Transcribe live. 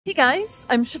Hey guys,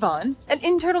 I'm Siobhan, an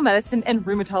internal medicine and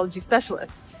rheumatology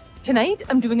specialist. Tonight,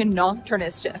 I'm doing a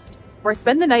nocturnist shift, where I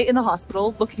spend the night in the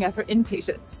hospital looking after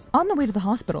inpatients. On the way to the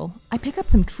hospital, I pick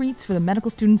up some treats for the medical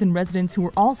students and residents who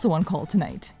are also on call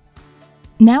tonight.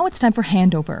 Now it's time for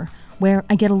handover, where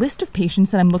I get a list of patients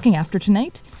that I'm looking after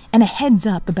tonight, and a heads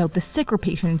up about the sicker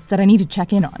patients that I need to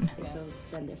check in on. So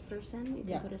then this person, you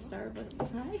can put a star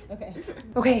beside. Okay.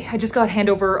 Okay, I just got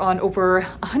handover on over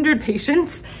 100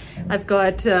 patients. I've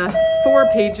got 4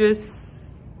 pages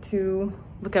to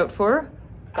look out for.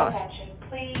 Gosh. Attention,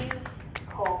 please.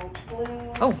 Cold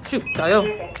blue. Oh, shoot, dial.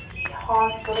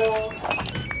 Hospital.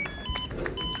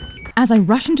 As I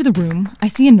rush into the room, I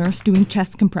see a nurse doing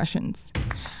chest compressions.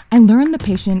 I learn the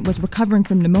patient was recovering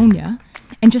from pneumonia,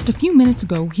 and just a few minutes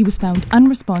ago, he was found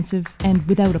unresponsive and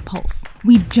without a pulse.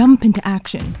 We jump into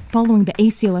action, following the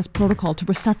ACLS protocol to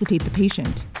resuscitate the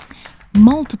patient.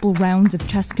 Multiple rounds of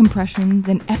chest compressions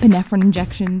and epinephrine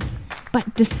injections,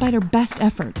 but despite our best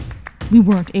efforts, we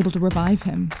weren't able to revive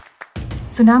him.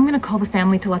 So now I'm going to call the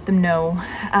family to let them know.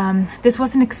 This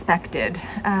wasn't expected,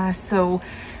 so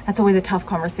that's always a tough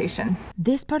conversation.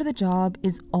 This part of the job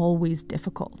is always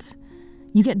difficult.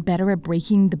 You get better at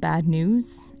breaking the bad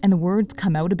news, and the words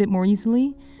come out a bit more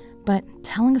easily, but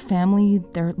telling a family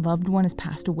their loved one has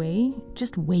passed away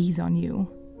just weighs on you.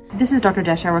 This is Dr.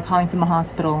 Desha. We're calling from the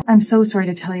hospital. I'm so sorry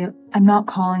to tell you, I'm not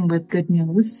calling with good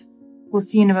news. We'll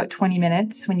see you in about 20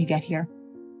 minutes when you get here.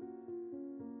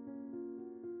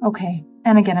 Okay,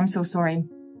 and again, I'm so sorry.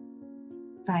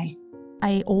 Bye.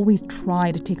 I always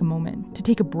try to take a moment, to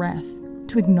take a breath,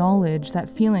 to acknowledge that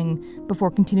feeling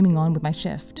before continuing on with my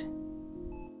shift.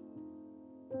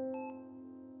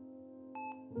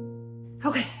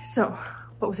 Okay, so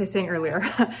what was I saying earlier?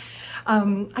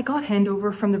 I got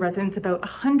handover from the residents about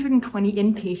 120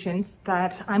 inpatients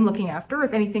that I'm looking after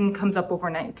if anything comes up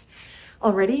overnight.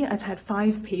 Already, I've had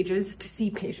 5 pages to see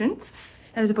patients,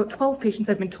 and there's about 12 patients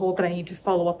I've been told that I need to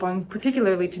follow up on,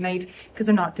 particularly tonight, because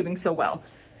they're not doing so well.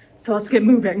 So let's get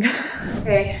moving.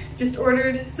 Okay, just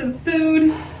ordered some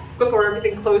food before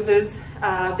everything closes.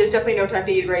 There's definitely no time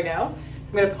to eat right now.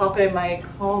 I'm gonna pop in my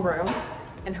call room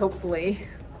and hopefully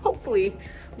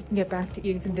we can get back to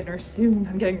eating some dinner soon.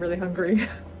 I'm getting really hungry.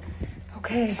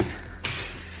 Okay.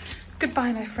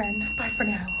 Goodbye, my friend. Bye for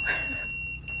now.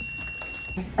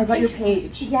 I got your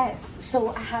page. Yes, so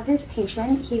I have this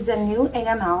patient. He's a new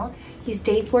AML. He's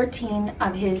day 14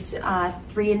 of his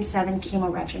 3 and 7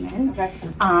 chemo regimen. Okay.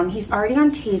 He's already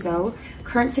on Tazo.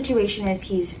 Current situation is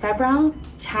he's febrile,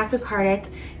 tachycardic,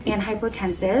 and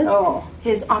hypotensive. Oh.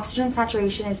 His oxygen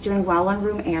saturation is doing well on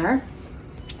room air.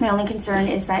 My only concern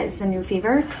is that it's a new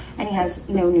fever and he has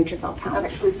no neutrophil count. Okay,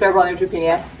 so it's febrile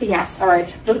neutropenia. Yes. All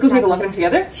right, let's go take a look at them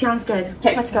together. Sounds good.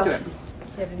 Okay, let's go. Do it.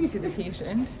 I didn't see the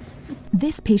patient.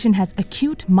 This patient has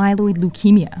acute myeloid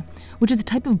leukemia, which is a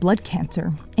type of blood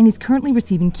cancer, and is currently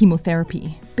receiving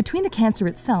chemotherapy. Between the cancer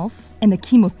itself and the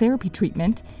chemotherapy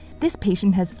treatment, this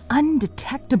patient has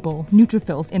undetectable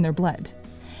neutrophils in their blood.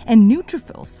 And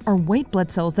neutrophils are white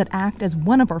blood cells that act as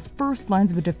one of our first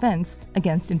lines of defense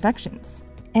against infections.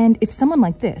 And if someone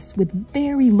like this, with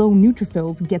very low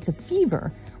neutrophils, gets a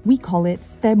fever, we call it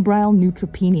febrile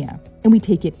neutropenia, and we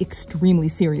take it extremely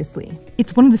seriously.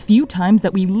 It's one of the few times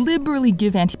that we liberally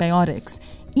give antibiotics,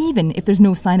 even if there's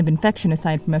no sign of infection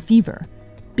aside from a fever,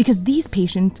 because these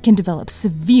patients can develop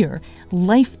severe,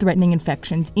 life-threatening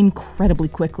infections incredibly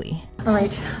quickly. All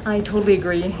right, I totally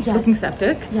agree. He's looking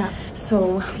septic. Yeah.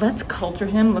 So let's culture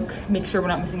him, make sure we're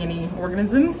not missing any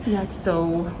organisms. Yes.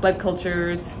 So blood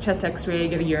cultures, chest x-ray,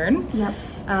 get a urine. Yep.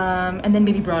 And then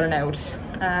maybe broaden out.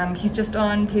 He's just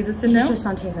on Tazocin now? He's just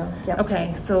on Tazo. Yep.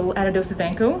 Okay, so add a dose of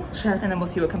Vanco. Sure. And then we'll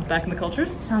see what comes back in the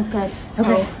cultures. Sounds good. So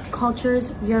Okay.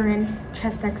 cultures, urine,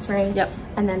 chest x-ray, Yep.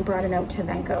 and then broaden out to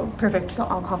Vanco. Perfect. So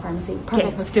I'll call pharmacy. Okay,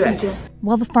 Perfect. let's do it. Thank you.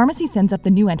 While the pharmacy sends up the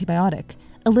new antibiotic,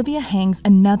 Olivia hangs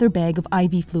another bag of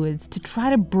IV fluids to try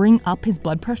to bring up his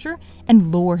blood pressure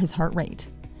and lower his heart rate.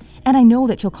 And I know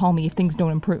that she'll call me if things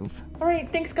don't improve. All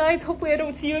right, thanks guys. Hopefully I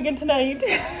don't see you again tonight.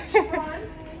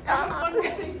 One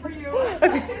thing for you.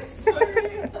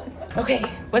 Okay,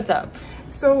 what's up?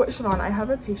 So, Siobhan, I have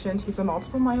a patient. He's a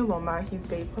multiple myeloma. He's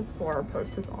day +4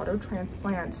 post his auto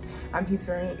transplant. He's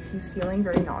feeling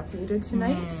very nauseated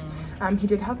tonight. He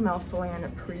did have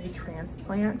melphalan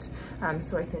pre-transplant,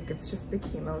 so I think it's just the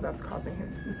chemo that's causing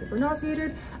him to be super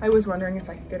nauseated. I was wondering if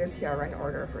I could get a PRN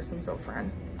order for some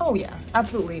Zofran. Oh yeah,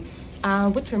 absolutely.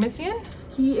 Which room is he in?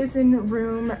 He is in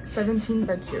room 17,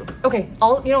 bed 2. Okay,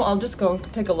 I'll just go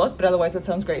take a look, but otherwise that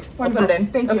sounds great. Wonderful. I'll put it in.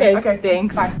 Thank you. Okay, Okay,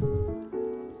 thanks. Bye.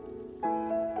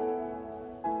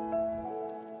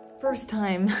 First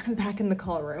time back in the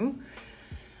call room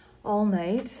all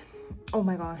night. Oh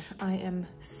my gosh, I am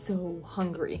so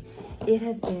hungry. It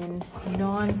has been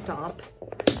non-stop.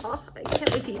 Oh, I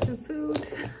can't wait to eat some food.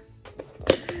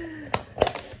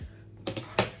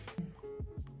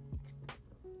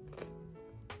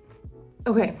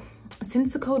 Okay,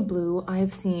 since the code blue,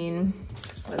 I've seen,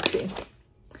 let's see,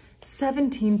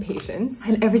 17 patients,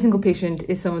 and every single patient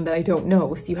is someone that I don't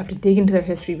know. So you have to dig into their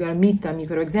history, you gotta meet them, you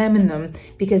gotta examine them,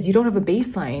 because you don't have a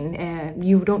baseline and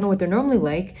you don't know what they're normally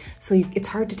like. So it's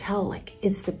hard to tell, like,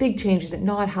 is this a big change, is it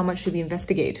not? How much should we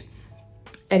investigate?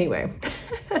 Anyway,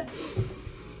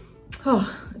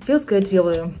 oh, it feels good to be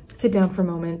able to sit down for a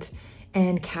moment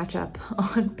and catch up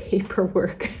on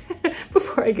paperwork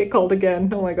before I get called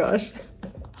again. Oh my gosh.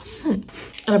 And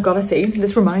I've got to say,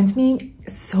 this reminds me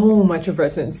so much of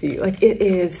residency. Like, it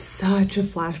is such a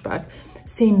flashback.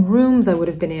 Same rooms I would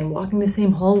have been in, walking the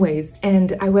same hallways.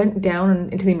 And I went down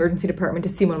into the emergency department to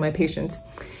see one of my patients.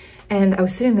 And I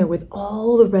was sitting there with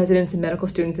all the residents and medical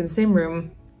students in the same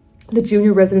room. The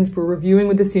junior residents were reviewing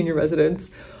with the senior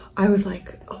residents. I was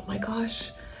like, oh my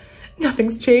gosh,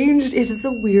 nothing's changed. It is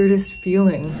the weirdest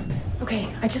feeling. Okay,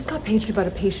 I just got paged about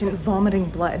a patient vomiting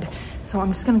blood. So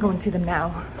I'm just gonna go and see them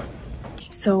now.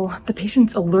 So the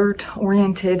patient's alert,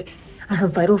 oriented, and her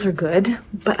vitals are good,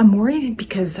 but I'm worried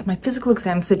because my physical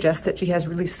exam suggests that she has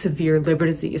really severe liver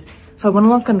disease. So I wanna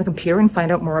look on the computer and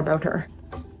find out more about her.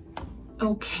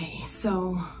 Okay,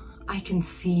 so I can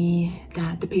see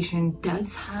that the patient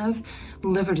does have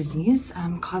liver disease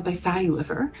caused by fatty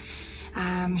liver.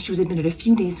 She was admitted a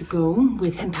few days ago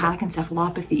with hepatic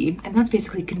encephalopathy, and that's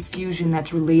basically confusion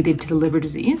that's related to the liver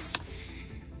disease.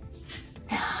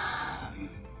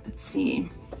 Let's see.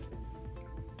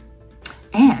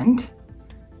 And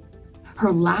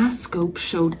her last scope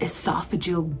showed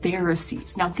esophageal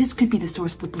varices. Now, this could be the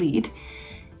source of the bleed,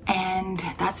 and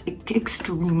that's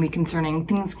extremely concerning.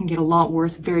 Things can get a lot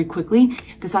worse very quickly.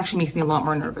 This actually makes me a lot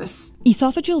more nervous.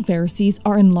 Esophageal varices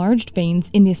are enlarged veins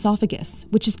in the esophagus,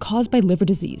 which is caused by liver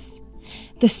disease.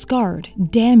 The scarred,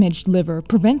 damaged liver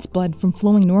prevents blood from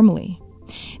flowing normally.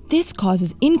 This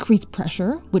causes increased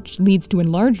pressure, which leads to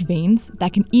enlarged veins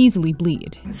that can easily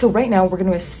bleed. So right now we're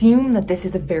going to assume that this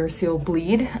is a variceal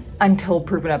bleed until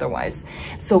proven otherwise.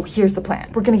 So here's the plan.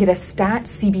 We're going to get a stat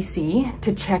CBC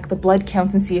to check the blood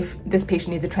counts and see if this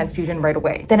patient needs a transfusion right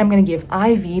away. Then I'm going to give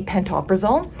IV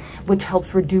pantoprazole, which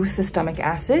helps reduce the stomach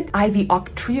acid. IV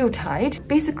octreotide.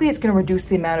 Basically, it's going to reduce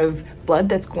the amount of blood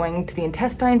that's going to the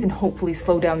intestines and hopefully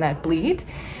slow down that bleed.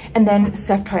 And then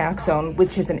ceftriaxone,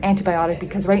 which is an antibiotic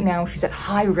because right now she's at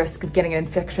high risk of getting an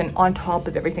infection on top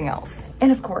of everything else. And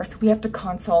of course, we have to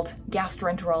consult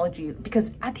gastroenterology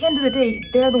because at the end of the day,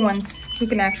 they're the ones who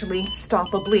can actually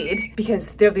stop a bleed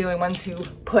because they're the only ones who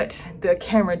put the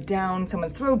camera down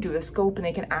someone's throat, do a scope, and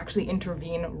they can actually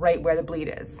intervene right where the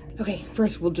bleed is. Okay,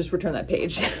 first we'll just return that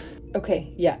page.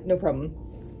 Okay, yeah, no problem.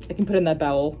 I can put in that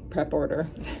bowel prep order.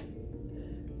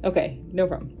 Okay, no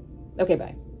problem. Okay,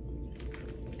 bye.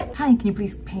 Hi, can you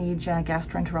please page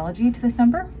gastroenterology to this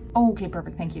number? Oh, okay,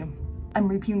 perfect, thank you. I'm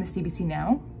repeating the CBC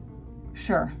now.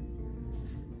 Sure.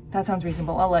 That sounds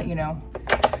reasonable, I'll let you know.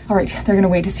 All right, they're gonna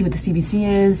wait to see what the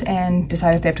CBC is and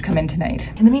decide if they have to come in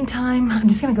tonight. In the meantime, I'm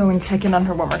just gonna go and check in on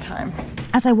her one more time.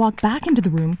 As I walk back into the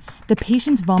room, the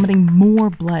patient's vomiting more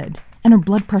blood, and her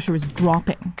blood pressure is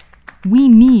dropping. We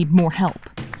need more help.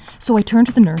 So I turn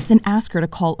to the nurse and ask her to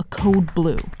call a code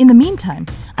blue. In the meantime,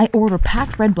 I order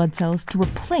packed red blood cells to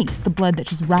replace the blood that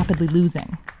she's rapidly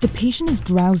losing. The patient is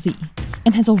drowsy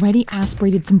and has already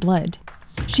aspirated some blood.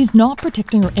 She's not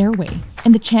protecting her airway,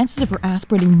 and the chances of her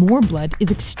aspirating more blood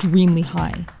is extremely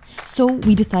high. So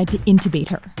we decide to intubate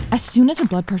her. As soon as her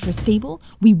blood pressure is stable,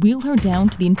 we wheel her down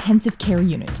to the intensive care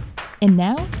unit. And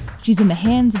now, she's in the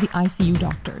hands of the ICU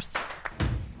doctors.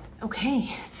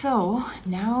 Okay, so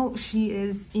now she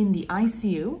is in the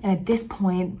ICU, and at this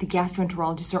point, the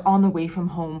gastroenterologists are on their way from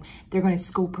home. They're going to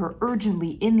scope her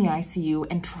urgently in the ICU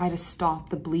and try to stop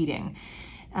the bleeding.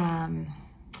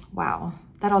 Wow,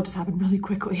 that all just happened really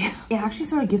quickly. It actually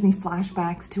sort of gives me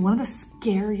flashbacks to one of the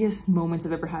scariest moments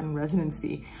I've ever had in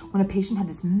residency, when a patient had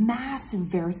this massive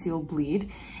variceal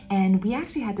bleed, and we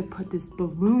actually had to put this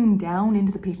balloon down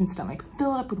into the patient's stomach,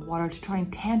 fill it up with water to try and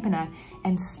tamponade that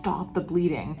and stop the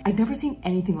bleeding. I'd never seen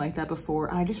anything like that before,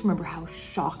 and I just remember how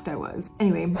shocked I was.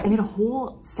 Anyway, I made a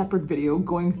whole separate video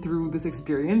going through this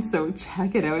experience, so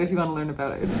check it out if you want to learn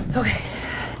about it. Okay,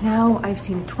 now I've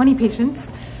seen 20 patients.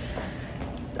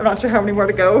 I'm not sure how many more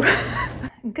to go.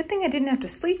 Good thing I didn't have to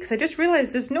sleep because I just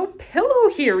realized there's no pillow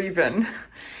here even.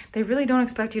 They really don't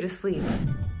expect you to sleep.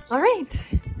 All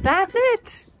right, that's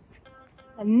it.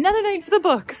 Another night for the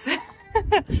books.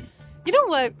 You know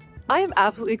what? I am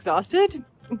absolutely exhausted,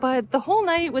 but the whole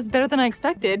night was better than I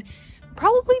expected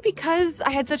Probably because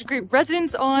I had such great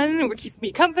residents on who were keeping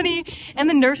me company, and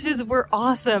the nurses were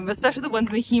awesome, especially the ones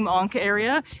in the heme-onc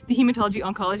area, the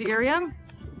hematology-oncology area.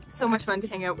 So much fun to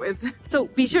hang out with. So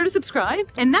be sure to subscribe,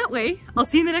 and that way I'll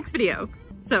see you in the next video.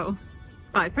 So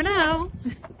bye for now.